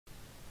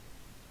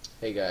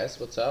Hey guys,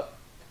 what's up?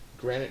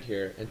 Granite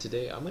here, and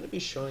today I'm going to be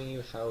showing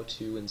you how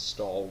to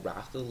install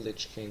Wrath of the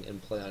Lich King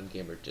and play on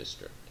Gamer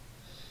District.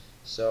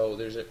 So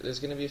there's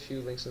going to be a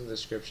few links in the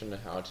description to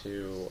how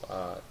to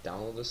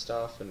download the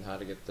stuff and how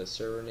to get the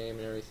server name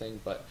and everything,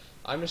 but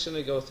I'm just going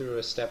to go through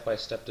a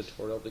step-by-step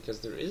tutorial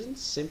because there isn't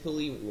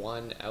simply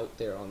one out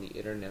there on the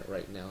internet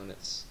right now, and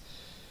it's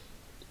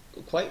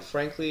quite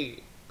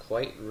frankly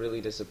quite really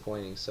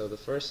disappointing. So the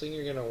first thing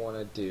you're going to want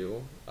to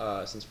do,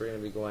 since we're going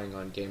to be going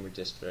on Gamer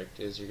District,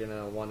 is you're going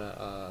to want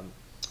to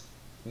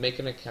make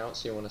an account,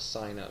 so you want to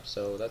sign up.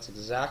 So that's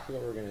exactly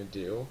what we're going to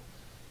do.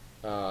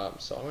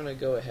 So I'm going to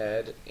go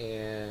ahead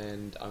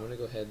and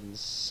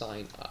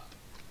sign up.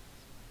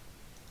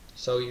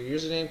 So your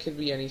username could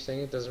be anything,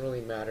 it doesn't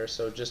really matter.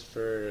 So just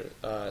for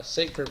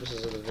sake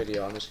purposes of the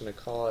video, I'm just going to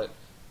call it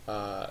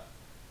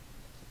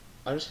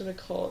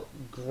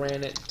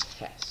Granite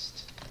Test.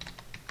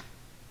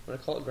 I'm going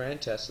to call it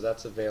Granite Test, so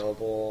that's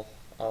available.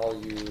 I'll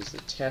use the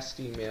test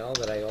email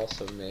that I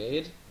also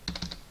made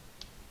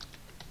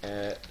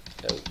at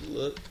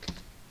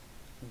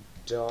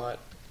WOTLK.com.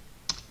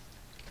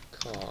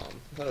 I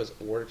thought it was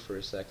org for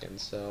a second,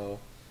 so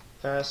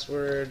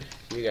password,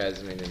 you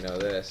guys need to know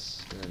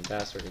this, and then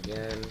password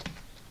again.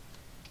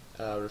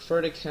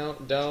 Referred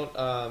account, don't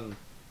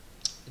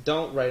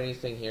write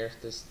anything here,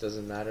 this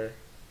doesn't matter.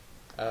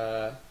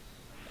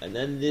 And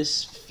then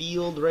this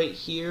field right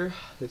here,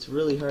 it's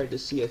really hard to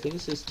see. I think it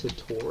says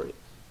tutorial,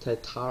 and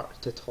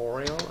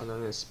I'm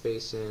going to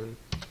space in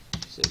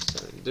 6,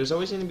 7. There's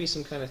always going to be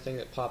some kind of thing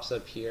that pops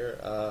up here.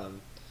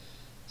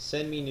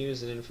 Send me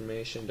news and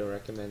information, don't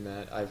recommend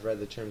that. I've read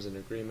the terms and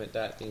agreement,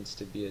 that needs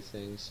to be a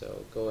thing,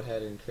 so go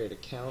ahead and create an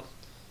account.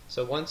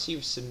 So once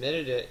you've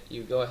submitted it,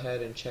 you go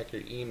ahead and check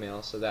your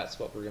email, so that's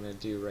what we're going to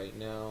do right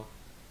now.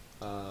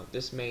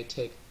 This might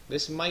take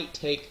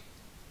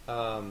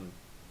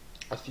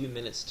a few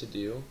minutes to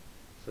do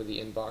for the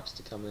inbox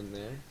to come in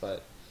there,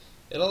 but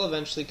it'll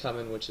eventually come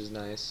in, which is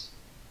nice.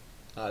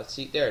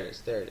 See, there it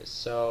is.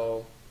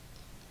 So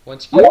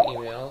once you get an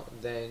email,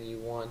 then you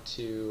want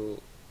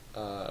to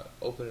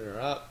open her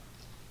up,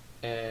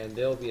 and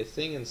there'll be a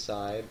thing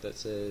inside that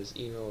says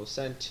email was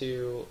sent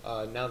to.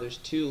 Now there's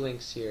two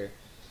links here.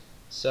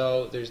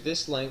 So there's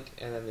this link,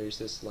 and then there's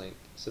this link.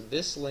 So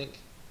this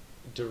link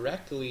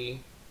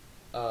directly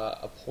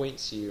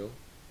appoints you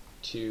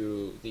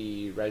to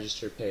the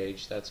register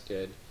page. That's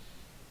good.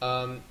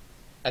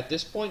 At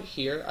this point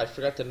here, I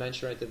forgot to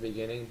mention right at the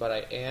beginning, but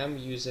I am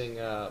using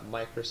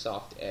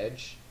Microsoft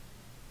Edge.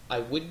 I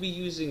would be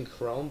using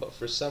Chrome, but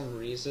for some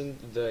reason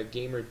the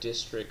Gamer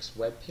District's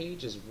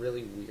webpage is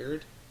really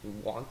weird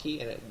and wonky,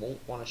 and it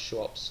won't want to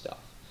show up stuff.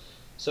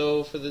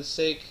 So for the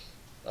sake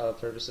of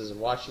purposes of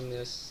watching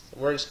this,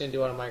 we're just going to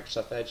do it on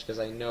Microsoft Edge because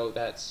I know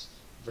that's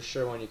for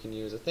sure one you can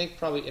use. I think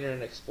probably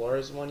Internet Explorer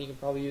is one you can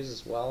probably use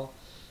as well.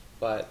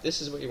 But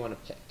this is what you want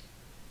to pick.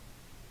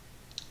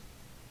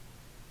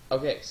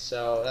 Okay,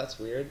 so that's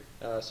weird.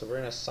 So we're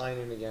gonna sign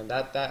in again.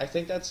 I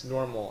think that's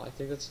normal. I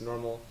think that's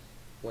normal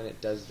when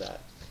it does that.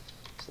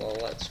 So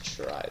let's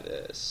try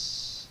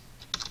this.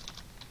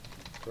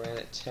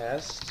 Granite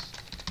Test,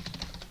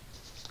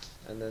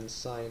 and then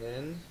sign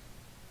in.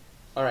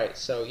 All right.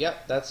 So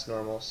yep, that's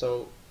normal.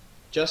 So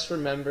just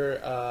remember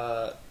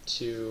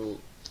to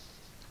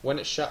when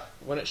it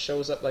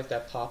shows up like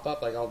that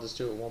pop-up, like I'll just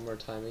do it one more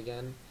time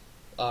again.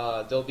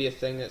 There'll be a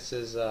thing that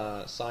says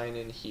sign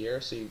in here,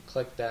 so you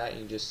click that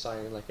and you just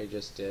sign in like I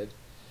just did.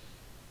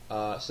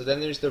 So then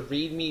there's the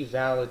readme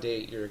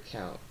validate your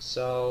account.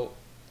 So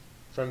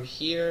from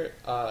here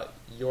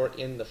you're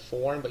in the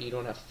form but you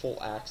don't have full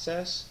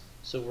access,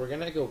 so we're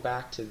gonna go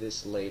back to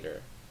this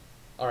later.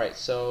 Alright,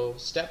 so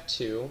step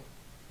 2,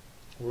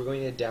 we're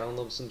going to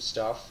download some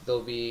stuff.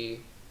 There'll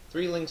be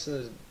 3 links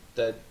in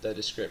the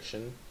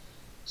description.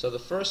 So the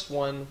first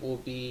one will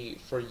be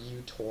for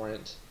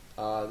UTorrent.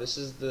 This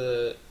is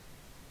the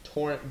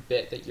torrent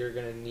bit that you're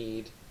going to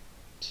need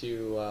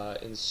to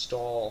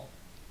install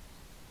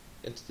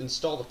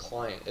the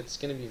client. It's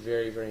going to be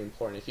very, very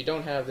important. If you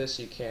don't have this,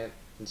 you can't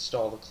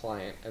install the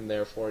client, and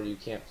therefore you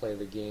can't play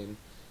the game.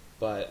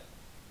 But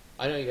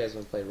I know you guys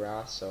want to play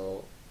Wrath,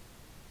 so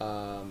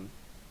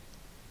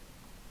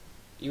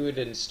you would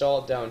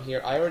install it down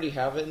here. I already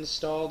have it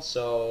installed,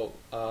 so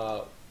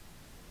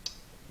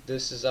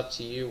this is up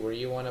to you where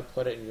you want to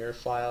put it in your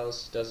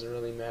files. Doesn't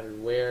really matter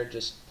where,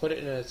 just put it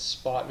in a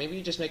spot. Maybe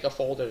you just make a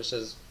folder that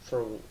says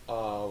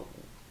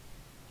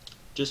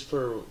just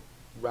for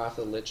Wrath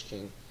of the Lich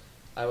King.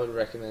 I would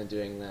recommend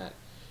doing that.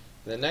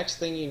 The next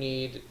thing you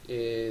need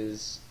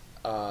is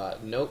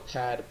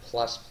Notepad++.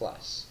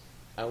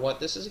 And what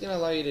this is going to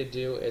allow you to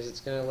do is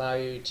it's going to allow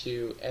you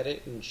to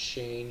edit and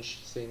change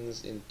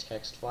things in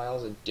text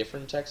files, in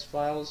different text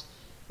files,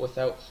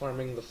 without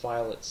harming the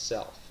file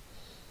itself.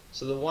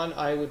 So the one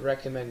I would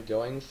recommend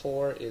going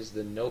for is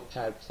the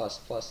Notepad++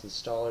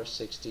 installer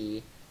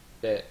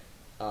 60-bit.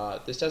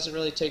 This doesn't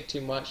really take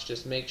too much.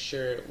 Just make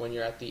sure when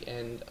you're at the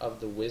end of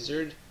the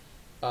wizard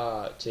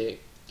to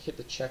hit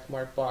the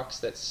checkmark box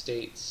that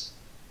states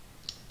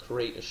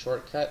create a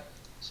shortcut.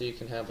 so you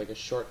can have like a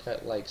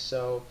shortcut like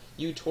so.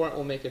 UTorrent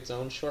will make its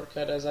own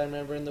shortcut, as I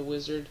remember, in the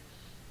wizard,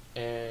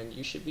 and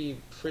you should be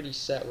pretty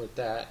set with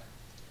that.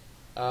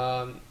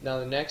 Now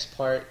the next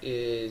part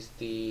is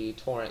the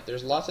torrent.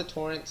 There's lots of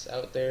torrents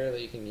out there that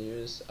you can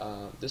use.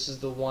 This is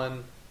the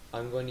one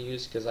I'm going to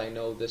use because I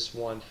know this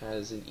one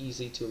has an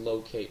easy to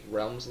locate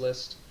realms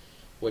list,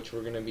 which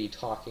we're going to be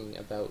talking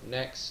about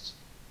next.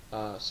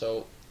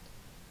 So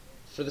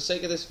for the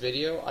sake of this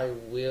video, I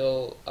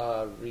will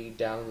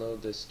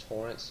re-download this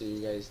torrent so you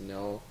guys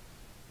know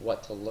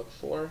what to look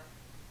for.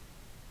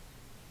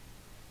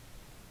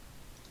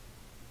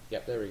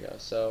 Yep, there we go.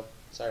 So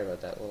sorry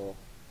about that little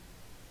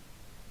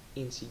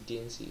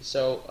incy-dincy.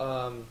 So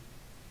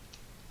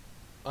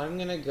I'm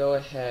gonna go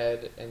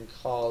ahead and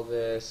call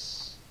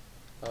this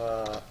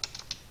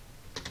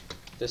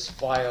this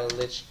file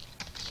Lich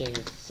King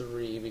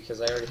 3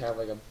 because I already have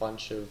like a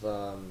bunch of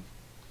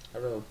I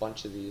wrote a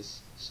bunch of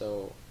these.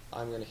 So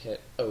I'm gonna hit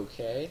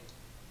OK,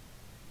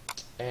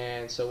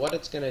 and so what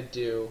it's gonna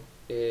do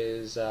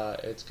is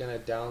it's gonna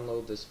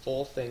download this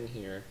full thing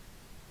here.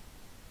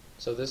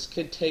 So this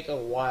could take a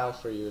while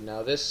for you.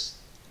 Now this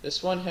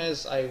one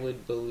has, I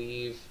would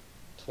believe,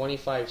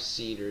 25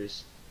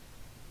 seeders,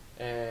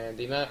 and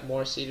the amount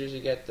more seeders you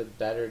get, the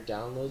better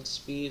download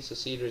speed. So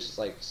seeders is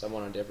like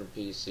someone on a different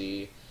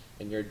PC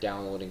and you're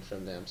downloading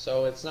from them,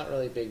 so it's not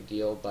really a big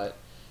deal, but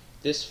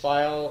this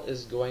file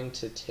is going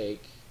to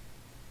take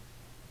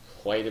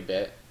quite a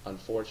bit,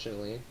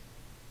 unfortunately.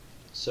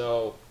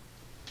 So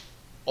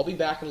I'll be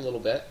back in a little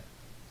bit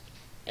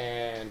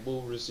and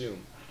we'll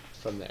resume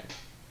from there.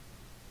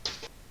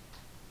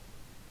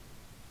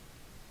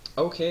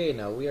 Okay,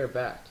 now we are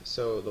back.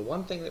 So the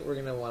one thing that we're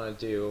going to want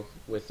to do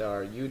with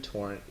our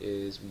uTorrent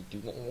is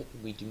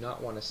we do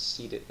not want to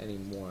seed it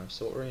anymore.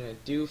 So what we're going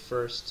to do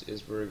first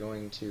is we're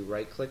going to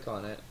right click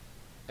on it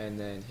and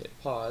then hit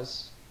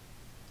pause,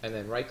 and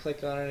then right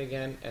click on it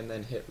again and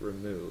then hit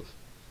remove.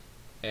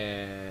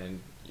 And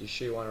you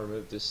sure want to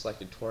remove this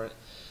selected torrent.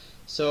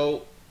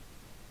 So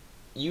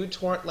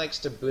uTorrent likes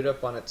to boot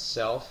up on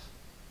itself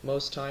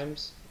most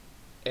times,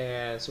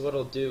 and so what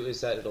it'll do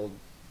is that it'll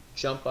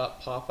jump up,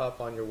 pop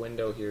up on your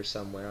window here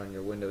somewhere on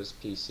your Windows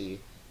PC,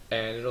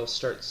 and it'll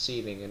start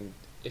seeding. And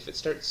if it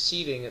starts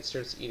seeding, it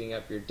starts eating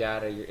up your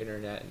data, your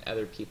internet, and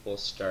other people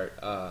start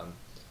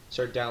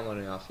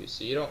downloading off you.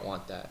 So you don't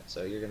want that.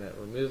 So you're gonna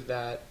remove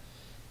that.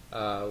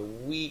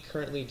 We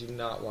currently do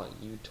not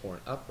want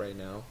uTorrent up right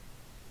now.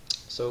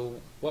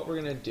 So what we're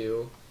gonna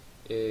do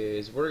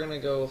is we're gonna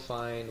go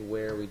find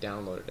where we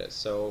downloaded it.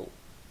 So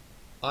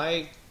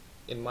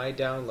in my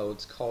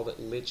downloads called it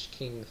Lich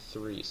King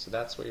 3, so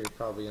that's what you're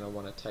probably going to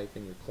want to type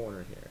in your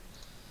corner here.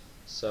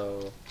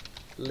 So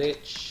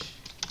Lich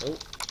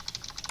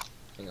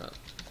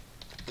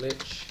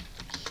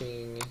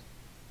King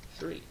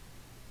 3.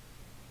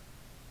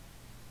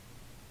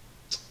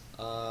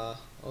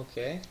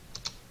 Okay,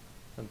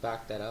 I'll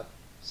back that up.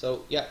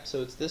 So yeah,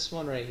 so it's this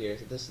one right here.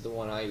 So this is the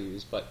one I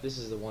use, but this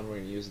is the one we're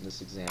going to use in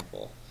this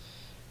example,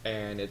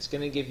 and it's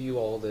going to give you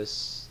all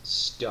this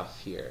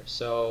stuff here.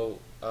 So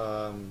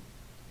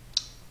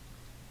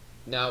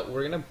now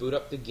we're going to boot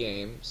up the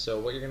game. So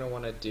what you're going to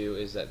want to do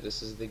is that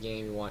this is the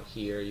game you want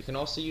here. You can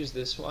also use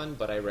this one,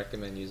 but I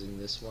recommend using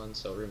this one.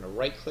 So we're going to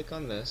right click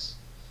on this,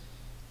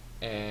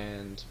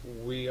 and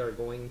we are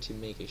going to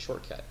make a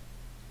shortcut.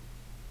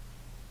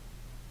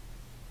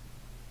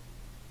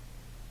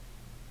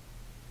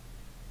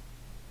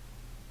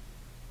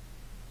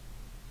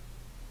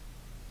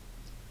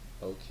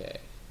 Okay,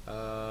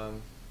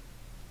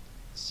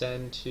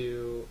 send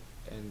to,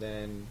 and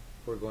then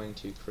we're going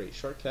to create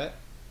shortcut.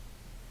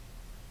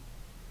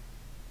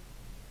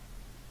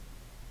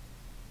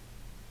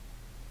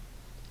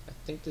 I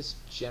think this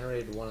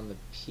generated one on the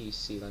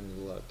PC. Let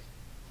me look.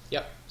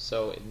 Yep,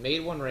 so it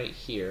made one right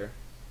here.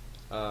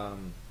 So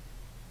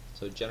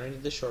it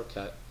generated the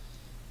shortcut,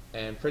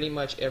 and pretty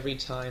much every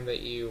time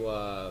that you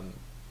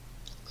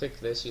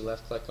click this, you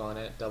left click on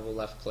it, double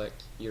left click,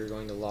 you're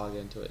going to log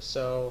into it.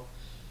 So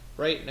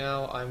right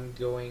now I'm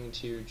going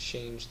to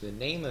change the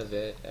name of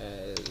it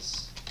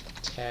as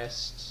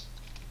Test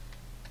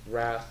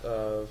Wrath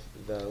of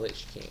the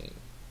Lich King.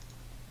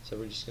 So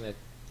we're just going to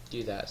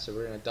do that. So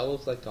we're going to double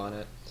click on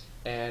it,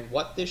 and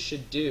what this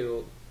should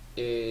do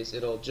is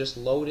it'll just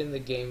load in the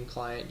game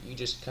client. You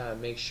just kind of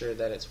make sure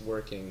that it's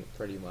working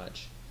pretty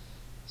much.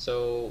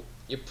 So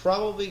you're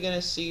probably going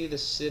to see the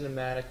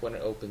cinematic when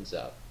it opens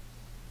up.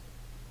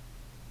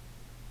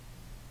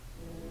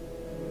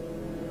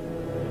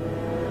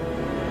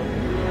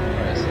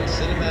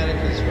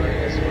 Cinematic is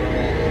running as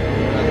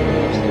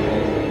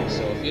well.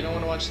 So if you don't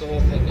want to watch the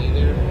whole thing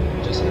either,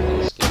 just hit the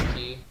escape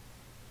key.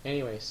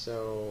 Anyway,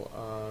 so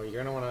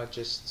you're going to want to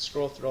just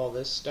scroll through all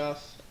this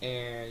stuff,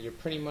 and you're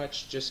pretty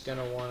much just going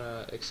to want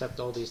to accept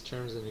all these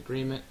terms and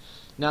agreement.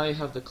 Now you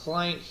have the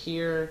client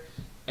here,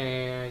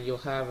 and you'll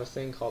have a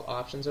thing called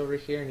options over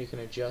here, and you can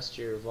adjust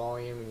your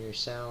volume and your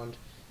sound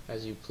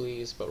as you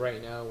please, but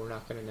right now we're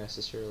not going to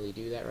necessarily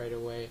do that right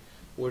away.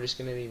 We're just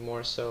going to be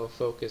more so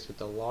focused with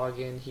the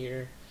login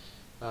here.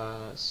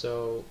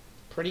 So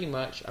pretty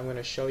much I'm going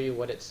to show you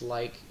what it's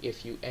like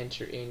if you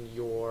enter in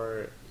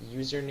your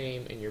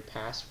username and your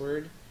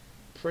password.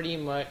 Pretty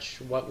much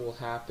what will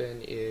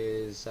happen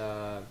is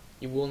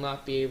you will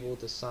not be able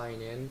to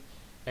sign in,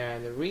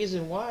 and the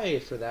reason why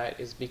for that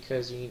is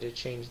because you need to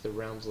change the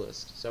realms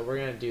list. So we're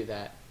going to do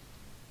that.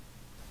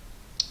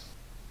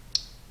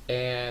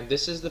 And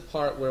this is the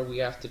part where we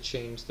have to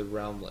change the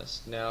realm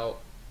list. Now,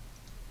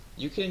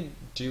 you can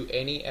do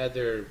any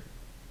other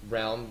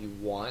realm you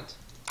want,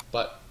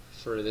 but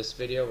for this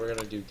video we're going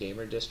to do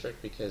Gamer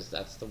District because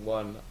that's the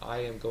one I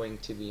am going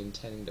to be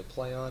intending to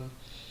play on.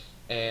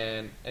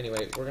 And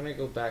anyway, we're going to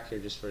go back here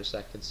just for a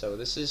second. So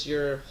this is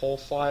your whole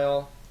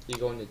file. You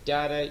go into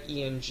Data,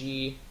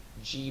 ENG,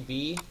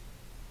 GB,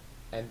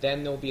 and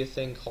then there'll be a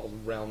thing called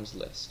Realms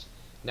List.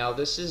 Now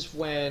this is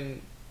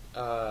when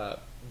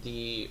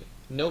the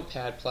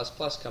Notepad++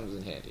 comes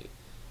in handy.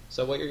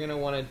 So what you're going to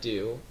want to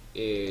do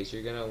is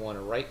you're going to want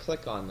to right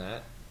click on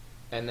that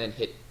and then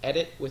hit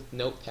Edit with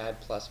Notepad++.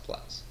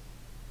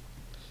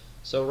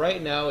 So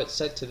right now it's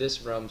set to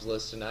this realms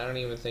list, and I don't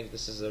even think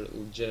this is a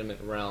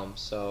legitimate realm.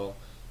 So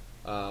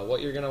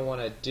what you're going to want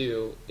to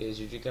do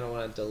is you're going to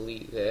want to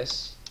delete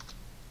this,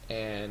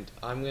 and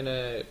I'm going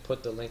to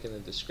put the link in the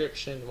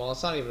description. Well,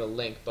 it's not even a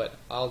link, but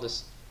I'll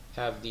just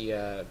have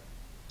the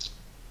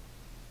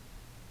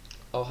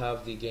I'll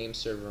have the game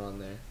server on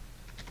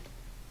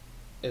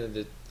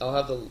there. I'll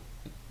have the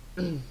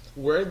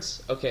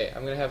words. Okay,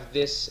 I'm going to have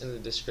this in the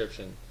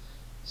description.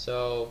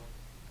 So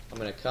I'm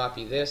going to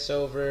copy this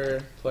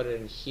over, put it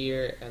in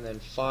here, and then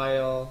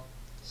File,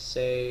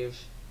 Save,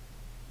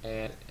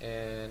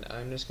 and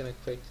I'm just going to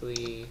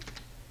quickly,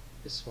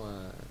 this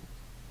one.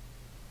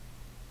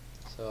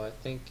 So I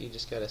think you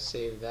just got to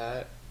save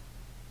that,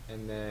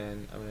 and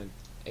then I'm going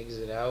to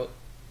exit out.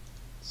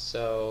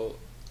 So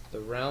the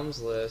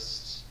realms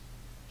list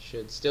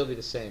should still be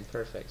the same.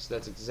 Perfect. So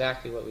that's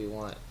exactly what we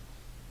want.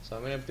 So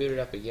I'm going to boot it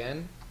up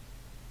again.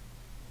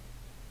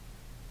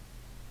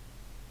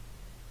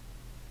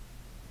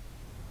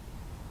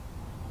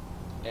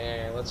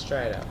 And let's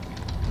try it out.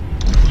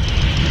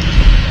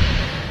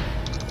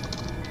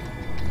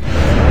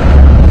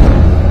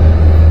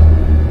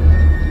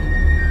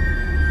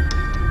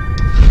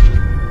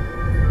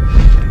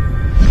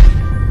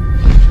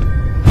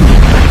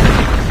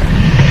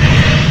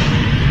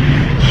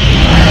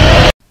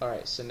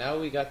 Alright, so now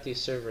we got the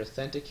server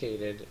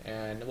authenticated,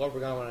 and what we're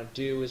going to want to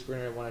do is we're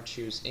going to want to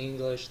choose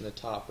English in the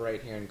top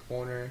right hand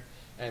corner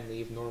and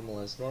leave normal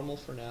as normal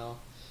for now.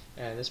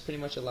 And this pretty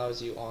much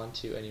allows you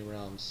onto any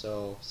realm.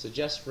 So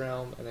suggest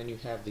realm, and then you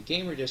have the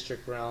Gamer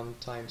District realm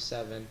times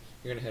 7.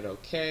 You're going to hit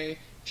OK,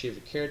 retrieve a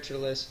character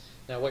list.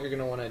 Now what you're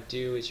going to want to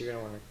do is you're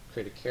going to want to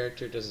create a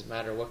character. It doesn't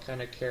matter what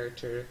kind of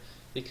character,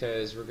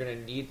 because we're going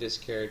to need this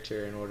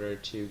character in order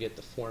to get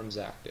the forms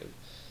active.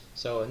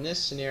 So in this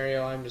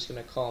scenario, I'm just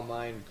going to call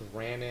mine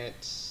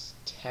Granite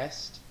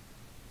Test.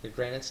 The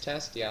Granite's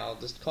Test? Yeah, I'll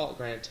just call it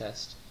Granite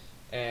Test.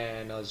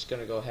 And I'm just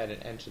going to go ahead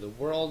and enter the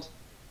world.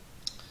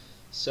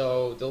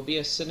 So there'll be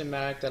a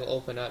cinematic that'll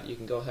open up. You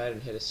can go ahead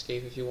and hit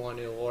escape if you want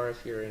to, or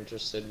if you're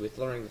interested with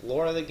learning the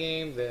lore of the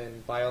game,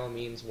 then by all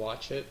means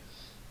watch it.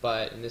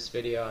 But in this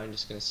video, I'm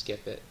just going to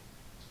skip it.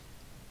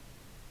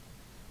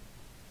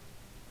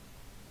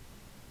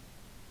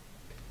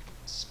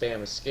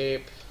 Spam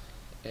escape,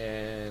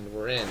 and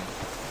we're in.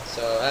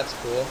 So that's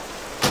cool.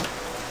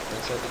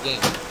 Let's start the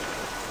game.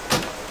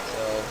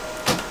 So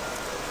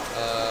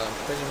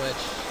pretty much,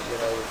 you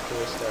know,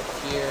 we'll start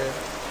here,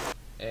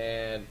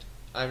 and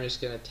I'm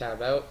just going to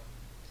tab out.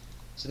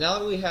 So now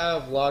that we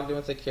have logged in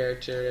with the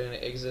character, I'm going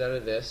to exit out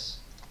of this,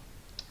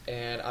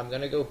 and I'm going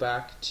to go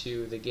back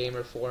to the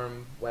Gamer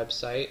Forum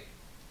website.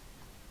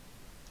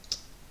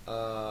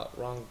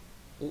 Wrong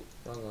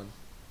one.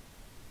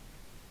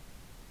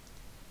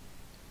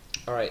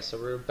 Alright, so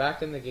we're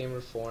back in the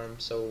Gamer Forum.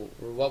 So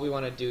what we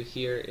want to do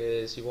here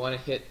is you want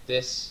to hit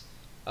this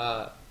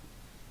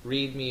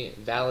read me,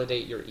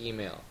 validate your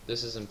email.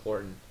 This is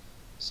important.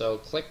 So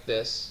click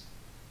this.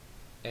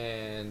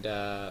 And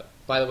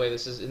by the way,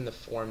 this is in the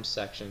forms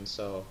section,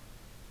 so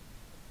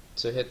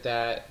hit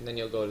that, and then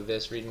you'll go to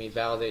this, readme,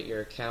 validate your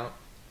account,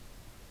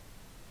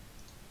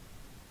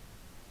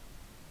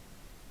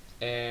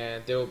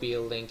 and there will be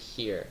a link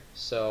here.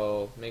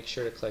 So make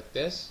sure to click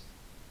this,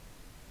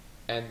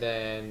 and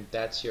then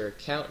that's your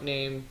account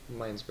name.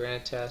 Mine's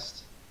Granite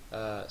Test.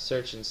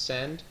 Search and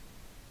send.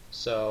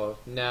 So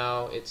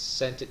now it's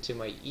sent it to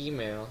my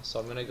email. So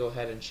I'm gonna go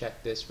ahead and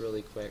check this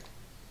really quick.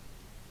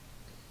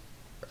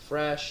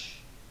 Refresh.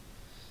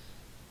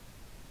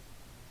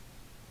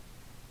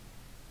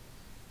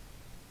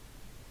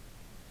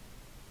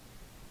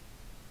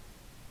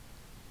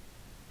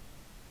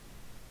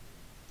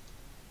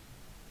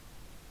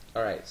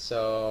 Alright,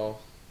 so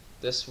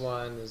this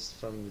one is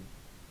from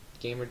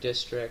Gamer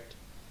District.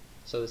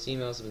 So this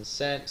email has been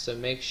sent, so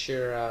make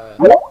sure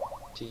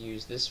to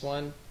use this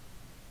one,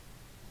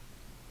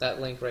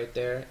 that link right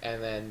there,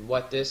 and then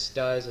what this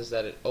does is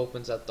that it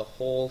opens up the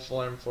whole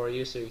form for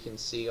you so you can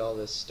see all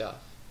this stuff.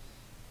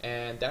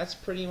 And that's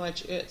pretty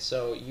much it.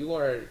 So you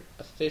are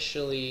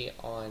officially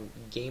on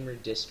Gamer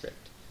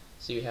District.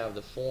 So you have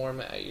the form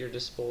at your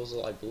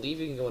disposal. I believe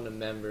you can go into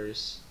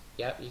members.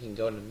 Yep, you can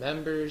go into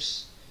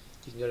members.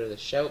 You can go to the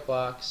shout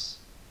box,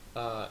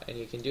 and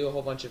you can do a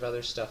whole bunch of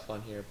other stuff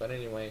on here. But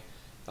anyway,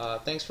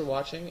 thanks for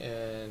watching,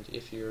 and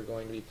if you're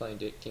going to be playing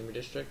Gamer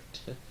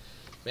District,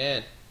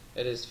 man,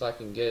 it is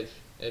fucking good.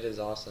 It is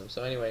awesome.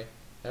 So anyway,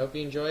 I hope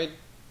you enjoyed.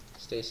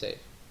 Stay safe.